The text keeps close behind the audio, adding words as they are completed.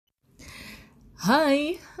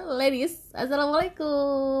Hai ladies,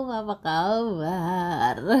 assalamualaikum, apa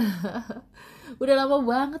kabar? Udah lama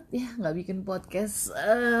banget ya nggak bikin podcast.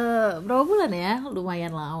 Berapa bulan ya?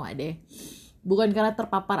 Lumayan lama deh. Bukan karena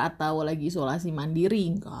terpapar atau lagi isolasi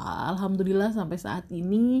mandiri, enggak. Alhamdulillah sampai saat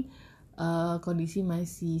ini kondisi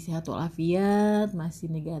masih sehat walafiat, masih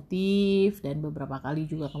negatif, dan beberapa kali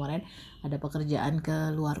juga kemarin ada pekerjaan ke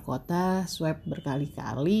luar kota, swab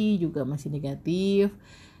berkali-kali juga masih negatif.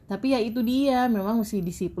 Tapi ya itu dia, memang mesti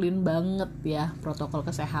disiplin banget ya protokol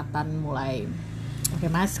kesehatan, mulai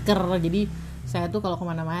pakai masker. Jadi saya tuh kalau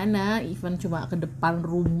kemana-mana, even cuma ke depan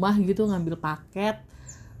rumah gitu ngambil paket,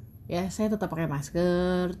 ya saya tetap pakai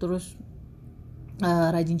masker. Terus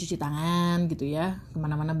rajin cuci tangan gitu ya,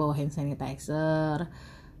 kemana-mana bawa hand sanitizer.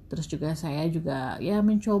 Terus juga saya juga ya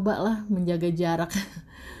mencoba lah menjaga jarak.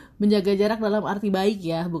 Menjaga jarak dalam arti baik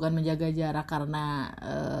ya, bukan menjaga jarak karena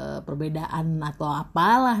perbedaan atau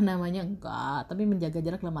apalah namanya, enggak, tapi menjaga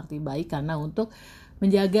jarak dalam arti baik karena untuk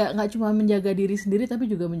menjaga, nggak cuma menjaga diri sendiri tapi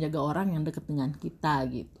juga menjaga orang yang dekat dengan kita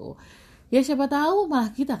gitu. Ya siapa tahu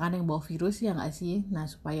malah kita kan yang bawa virus, ya nggak sih. Nah,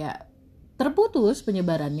 supaya terputus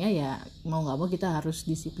penyebarannya ya mau nggak mau kita harus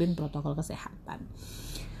disiplin protokol kesehatan.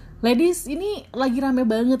 Ladies, ini lagi rame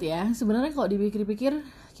banget ya. Sebenarnya kalau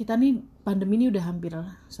dipikir-pikir, kita nih pandemi ini udah hampir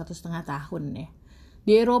 1,5 tahun ya.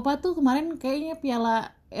 Di Eropa tuh kemarin kayaknya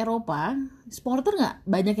Piala Eropa, supporter nggak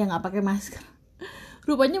banyak yang nggak pakai masker.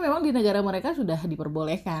 Rupanya memang di negara mereka sudah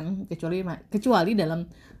diperbolehkan, kecuali dalam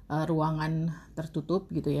ruangan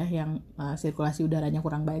tertutup gitu ya, yang sirkulasi udaranya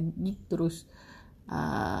kurang baik. Terus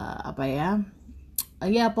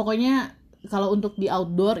ya pokoknya kalau untuk di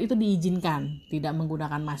outdoor itu diizinkan tidak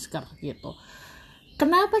menggunakan masker gitu.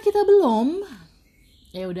 Kenapa kita belum?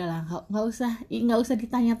 Ya udahlah, nggak usah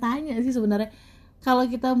ditanya-tanya sih sebenarnya. Kalau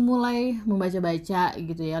kita mulai membaca-baca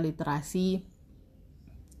gitu ya, literasi,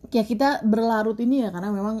 ya kita berlarut ini ya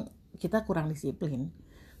karena memang kita kurang disiplin.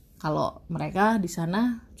 Kalau mereka di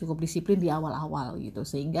sana cukup disiplin di awal-awal gitu,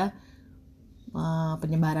 sehingga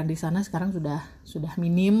penyebaran di sana sekarang sudah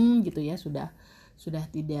minim gitu ya, sudah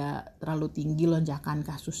tidak terlalu tinggi lonjakan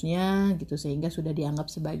kasusnya gitu, sehingga sudah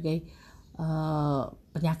dianggap sebagai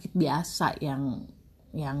penyakit biasa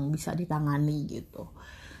yang bisa ditangani gitu.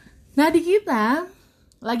 Nah, di kita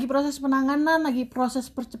lagi proses penanganan, lagi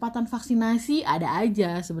proses percepatan vaksinasi, ada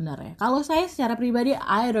aja sebenarnya. Kalau saya secara pribadi,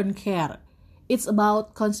 I don't care it's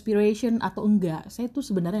about conspiration atau enggak. Saya tuh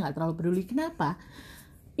sebenarnya nggak terlalu peduli. Kenapa?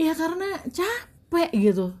 Ya karena capek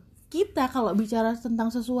gitu. Kita kalau bicara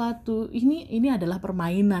tentang sesuatu, ini adalah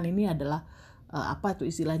permainan, ini adalah apa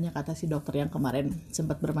tuh istilahnya, kata si dokter yang kemarin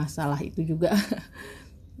sempat bermasalah itu juga.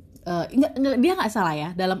 Dia nggak salah ya,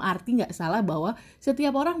 dalam arti nggak salah bahwa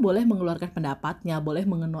setiap orang boleh mengeluarkan pendapatnya, boleh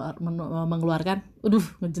mengeluarkan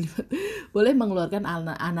boleh mengeluarkan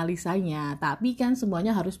analisanya, tapi kan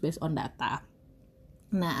semuanya harus based on data.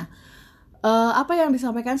 Nah, apa yang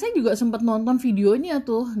disampaikan, saya juga sempat nonton videonya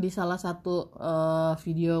tuh di salah satu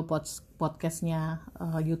video podcastnya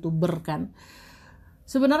YouTuber kan.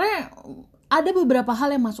 Sebenarnya ada beberapa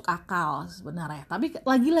hal yang masuk akal sebenarnya, tapi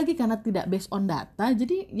lagi-lagi karena tidak based on data,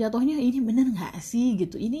 jadi jatuhnya ini bener nggak sih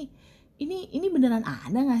gitu, ini beneran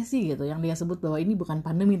ada nggak sih gitu, yang dia sebut bahwa ini bukan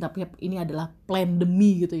pandemi tapi ini adalah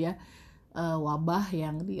plandemi gitu ya, wabah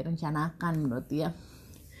yang direncanakan menurut dia.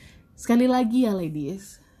 Sekali lagi ya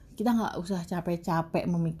ladies, kita nggak usah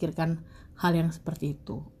capek-capek memikirkan hal yang seperti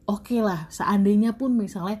itu. Oke lah, seandainya pun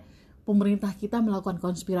misalnya pemerintah kita melakukan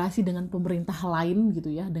konspirasi dengan pemerintah lain gitu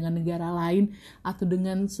ya, dengan negara lain, atau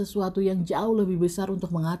dengan sesuatu yang jauh lebih besar untuk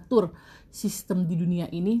mengatur sistem di dunia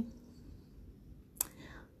ini,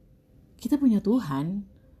 kita punya Tuhan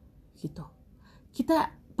gitu.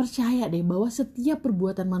 Kita percaya deh bahwa setiap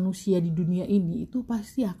perbuatan manusia di dunia ini itu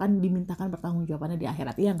pasti akan dimintakan pertanggungjawabannya di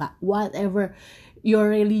akhirat. Ya enggak? Whatever your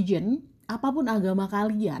religion, apapun agama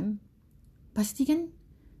kalian, pasti kan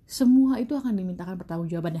semua itu akan dimintakan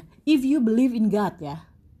pertanggungjawabannya. If you believe in God ya.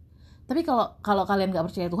 Tapi kalau kalian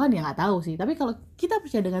nggak percaya Tuhan ya nggak tahu sih. Tapi kalau kita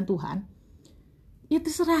percaya dengan Tuhan, ya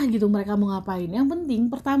terserah gitu mereka mau ngapain. Yang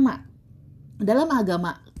penting pertama, dalam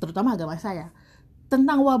agama, terutama agama saya,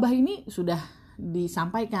 tentang wabah ini sudah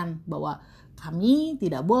disampaikan bahwa kami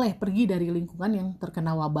tidak boleh pergi dari lingkungan yang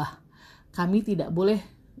terkena wabah. Kami tidak boleh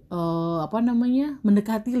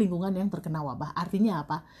mendekati lingkungan yang terkena wabah. Artinya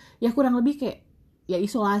apa? Ya kurang lebih kayak ya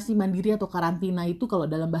isolasi mandiri atau karantina itu, kalau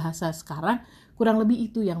dalam bahasa sekarang kurang lebih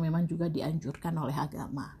itu yang memang juga dianjurkan oleh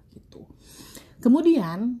agama gitu.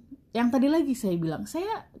 Kemudian yang tadi lagi saya bilang,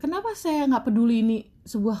 kenapa saya nggak peduli ini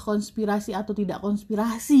sebuah konspirasi atau tidak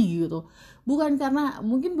konspirasi gitu. Bukan karena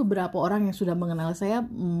mungkin beberapa orang yang sudah mengenal saya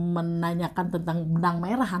menanyakan tentang benang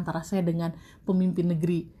merah antara saya dengan pemimpin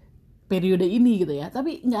negeri periode ini gitu ya.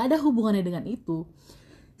 Tapi nggak ada hubungannya dengan itu.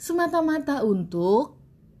 Semata-mata untuk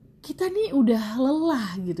kita nih udah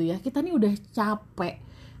lelah gitu ya. Kita nih udah capek.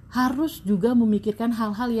 Harus juga memikirkan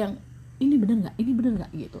hal-hal yang ini bener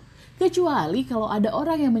nggak gitu. Kecuali kalau ada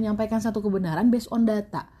orang yang menyampaikan satu kebenaran based on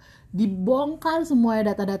data. Dibongkar semua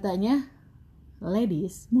data-datanya.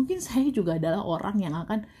 Ladies, mungkin saya juga adalah orang yang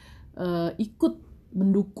akan ikut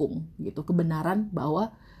mendukung gitu kebenaran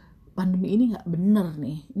bahwa pandemi ini nggak bener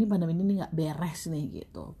nih, ini pandemi ini nggak beres nih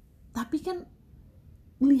gitu. Tapi kan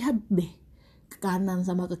lihat deh ke kanan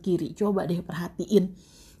sama ke kiri, coba deh perhatiin.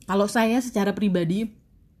 Kalau saya secara pribadi,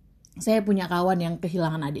 saya punya kawan yang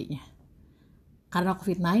kehilangan adiknya karena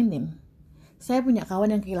COVID-19. Saya punya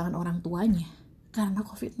kawan yang kehilangan orang tuanya karena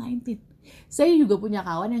COVID-19. Saya juga punya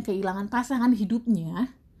kawan yang kehilangan pasangan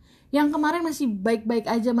hidupnya, yang kemarin masih baik-baik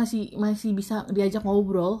aja, masih bisa diajak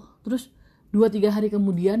ngobrol, terus 2-3 hari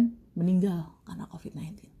kemudian meninggal karena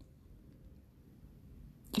COVID-19.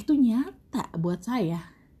 Itu nyata buat saya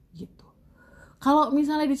gitu. Kalau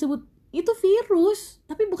misalnya disebut itu virus,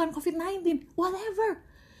 tapi bukan COVID-19, whatever.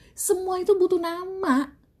 Semua itu butuh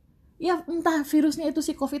nama. Ya entah virusnya itu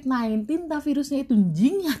si COVID-19, entah virusnya itu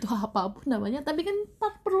jing atau apapun namanya, tapi kan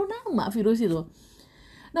perlu nama virus itu.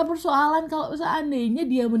 Nah persoalan kalau seandainya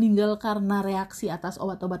dia meninggal karena reaksi atas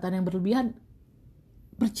obat-obatan yang berlebihan,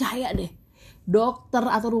 percaya deh, dokter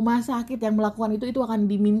atau rumah sakit yang melakukan itu akan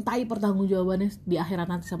dimintai pertanggungjawabannya di akhirat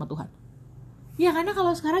nanti sama Tuhan. Ya karena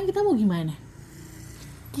kalau sekarang kita mau gimana?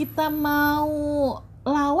 Kita mau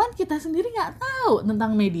lawan, kita sendiri gak tahu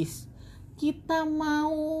tentang medis. Kita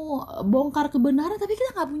mau bongkar kebenaran tapi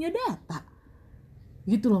kita gak punya data.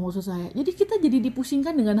 Gitu loh maksud saya. Jadi kita jadi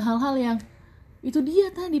dipusingkan dengan hal-hal yang itu dia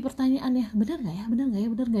tadi pertanyaannya, benar nggak ya.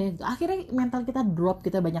 Akhirnya mental kita drop,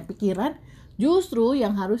 kita banyak pikiran. Justru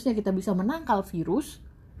yang harusnya kita bisa menangkal virus,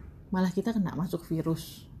 malah kita kena masuk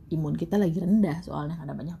virus. Imun kita lagi rendah soalnya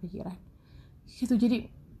ada banyak pikiran. Gitu. Jadi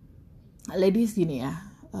ladies gini ya,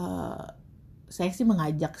 saya sih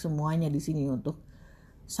mengajak semuanya di sini untuk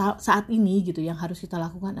saat ini gitu, yang harus kita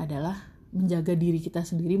lakukan adalah menjaga diri kita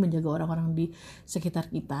sendiri, menjaga orang-orang di sekitar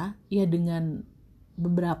kita ya dengan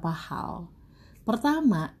beberapa hal.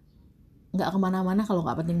 Pertama, gak kemana-mana kalau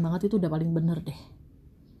gak penting banget, itu udah paling bener deh.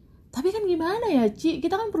 Tapi kan gimana ya Ci,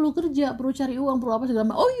 kita kan perlu kerja, perlu cari uang, perlu apa segala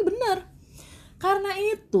macam. Oh iya bener. Karena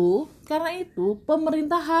itu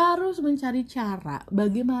pemerintah harus mencari cara,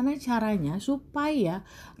 bagaimana caranya supaya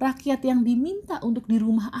rakyat yang diminta untuk di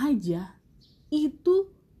rumah aja itu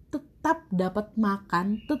tetap dapat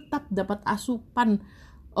makan, tetap dapat asupan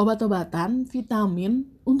obat-obatan, vitamin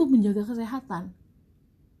untuk menjaga kesehatan.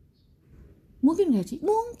 Mungkin gak Ci?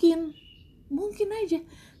 Mungkin aja.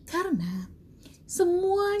 Karena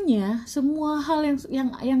semua hal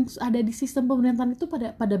yang ada di sistem pemerintahan itu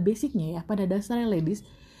pada basicnya ya, pada dasarnya ladies,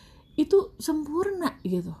 itu sempurna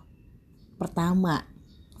gitu. Pertama,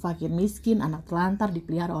 fakir miskin, anak terlantar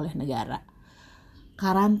dipelihara oleh negara.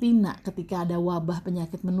 Karantina ketika ada wabah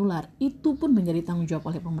penyakit menular, itu pun menjadi tanggung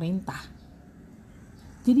jawab oleh pemerintah.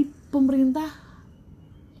 Jadi pemerintah,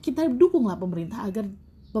 kita dukunglah pemerintah agar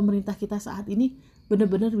pemerintah kita saat ini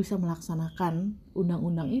benar-benar bisa melaksanakan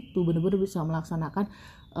undang-undang itu, benar-benar bisa melaksanakan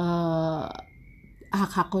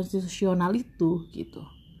hak-hak konstitusional itu gitu.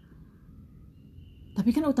 Tapi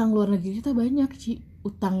kan utang luar negeri kita banyak Ci,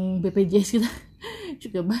 utang BPJS kita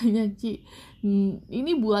juga banyak Ci.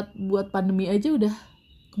 Ini buat pandemi aja udah,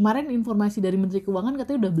 kemarin informasi dari Menteri Keuangan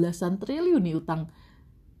katanya udah belasan triliun nih utang.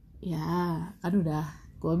 Ya kan udah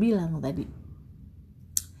gue bilang tadi,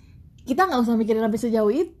 kita nggak usah mikirin sampai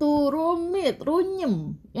sejauh itu, rumit,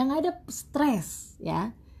 runyem, yang ada stres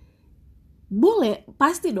ya. Boleh,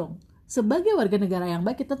 pasti dong. Sebagai warga negara yang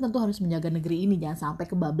baik, kita tentu harus menjaga negeri ini, jangan sampai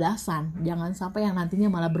kebablasan, jangan sampai yang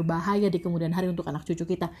nantinya malah berbahaya di kemudian hari untuk anak cucu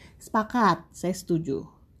kita. Sepakat, saya setuju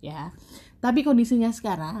ya. Tapi kondisinya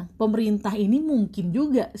sekarang, pemerintah ini mungkin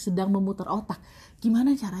juga sedang memutar otak,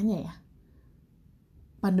 gimana caranya ya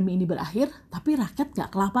pandemi ini berakhir, tapi rakyat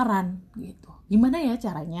gak kelaparan gitu. Gimana ya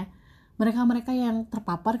caranya mereka-mereka yang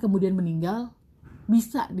terpapar kemudian meninggal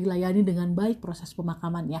bisa dilayani dengan baik proses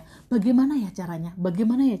pemakamannya. Bagaimana ya caranya?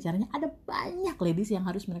 Ada banyak ladies yang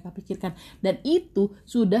harus mereka pikirkan. Dan itu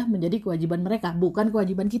sudah menjadi kewajiban mereka, bukan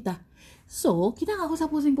kewajiban kita. So, kita gak usah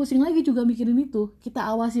pusing-pusing lagi juga mikirin itu. Kita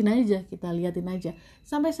awasin aja, kita liatin aja.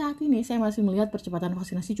 Sampai saat ini saya masih melihat percepatan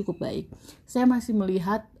vaksinasi cukup baik. Saya masih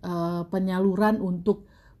melihat penyaluran untuk,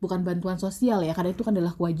 bukan bantuan sosial ya, karena itu kan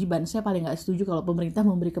adalah kewajiban. Saya paling gak setuju kalau pemerintah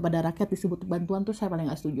memberi kepada rakyat disebut bantuan, tuh saya paling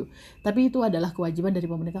gak setuju. Tapi itu adalah kewajiban dari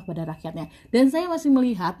pemerintah kepada rakyatnya. Dan saya masih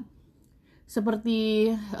melihat seperti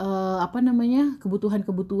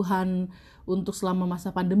kebutuhan-kebutuhan untuk selama masa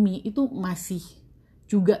pandemi itu masih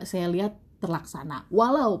juga saya lihat terlaksana.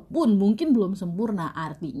 Walaupun mungkin belum sempurna,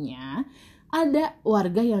 artinya ada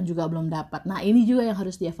warga yang juga belum dapat. Nah, ini juga yang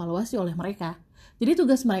harus dievaluasi oleh mereka. Jadi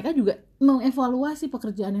tugas mereka juga mengevaluasi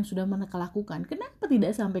pekerjaan yang sudah mereka lakukan. Kenapa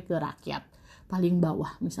tidak sampai ke rakyat paling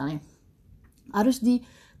bawah misalnya? Harus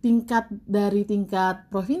dari tingkat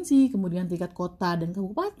provinsi, kemudian tingkat kota dan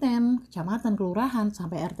kabupaten, kecamatan, kelurahan,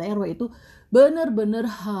 sampai RT RW itu benar-benar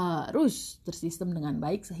harus tersistem dengan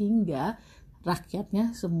baik sehingga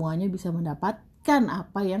rakyatnya semuanya bisa mendapatkan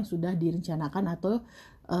apa yang sudah direncanakan atau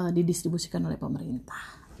didistribusikan oleh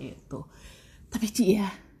pemerintah gitu. Tapi ya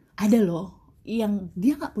ada loh yang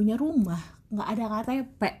dia nggak punya rumah, nggak ada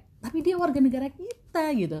KTP, tapi dia warga negara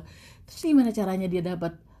kita gitu. Terus gimana caranya dia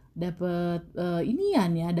dapat dapat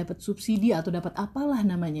subsidi atau dapat apalah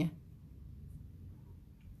namanya.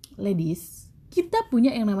 Ladies, kita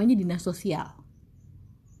punya yang namanya dinas sosial.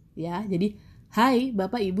 Ya, jadi hai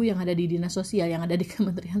Bapak Ibu yang ada di dinas sosial, yang ada di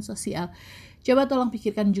Kementerian Sosial. Coba tolong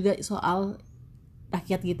pikirkan juga soal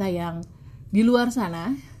rakyat kita yang di luar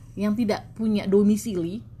sana yang tidak punya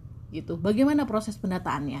domisili gitu. Bagaimana proses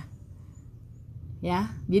pendataannya?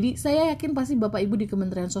 Ya, jadi saya yakin pasti Bapak Ibu di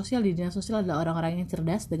Kementerian Sosial, di Dinas Sosial adalah orang-orang yang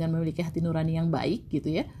cerdas dengan memiliki hati nurani yang baik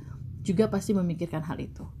gitu ya. Juga pasti memikirkan hal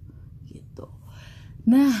itu. Gitu.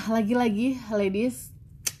 Nah, lagi-lagi ladies,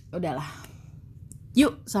 udahlah.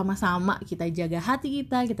 Yuk sama-sama kita jaga hati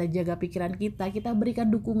kita jaga pikiran kita berikan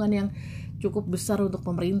dukungan yang cukup besar untuk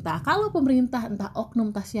pemerintah. Kalau pemerintah entah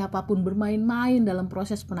oknum entah siapapun bermain-main dalam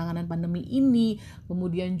proses penanganan pandemi ini,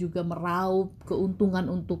 kemudian juga meraup keuntungan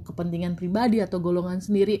untuk kepentingan pribadi atau golongan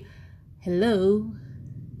sendiri, hello,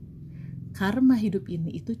 karma hidup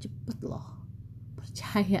ini itu cepet loh.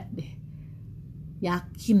 Percaya deh,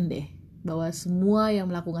 yakin deh bahwa semua yang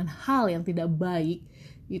melakukan hal yang tidak baik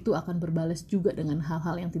itu akan berbalas juga dengan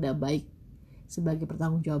hal-hal yang tidak baik sebagai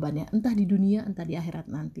pertanggungjawabannya, entah di dunia entah di akhirat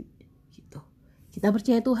nanti gitu. Kita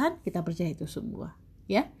percaya Tuhan, kita percaya itu semua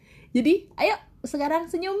ya. Jadi ayo sekarang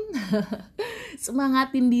senyum.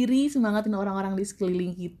 Semangatin diri, semangatin orang-orang di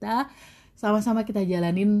sekeliling kita. Sama-sama kita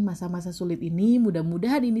jalanin masa-masa sulit ini.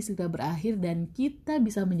 Mudah-mudahan ini segera berakhir dan kita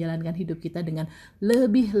bisa menjalankan hidup kita dengan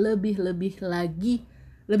lebih lagi,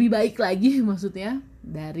 lebih baik lagi maksudnya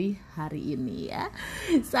dari hari ini ya.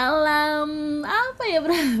 Salam apa ya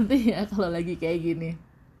berarti ya kalau lagi kayak gini.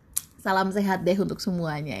 Salam sehat deh untuk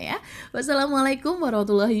semuanya ya. Wassalamualaikum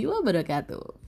warahmatullahi wabarakatuh.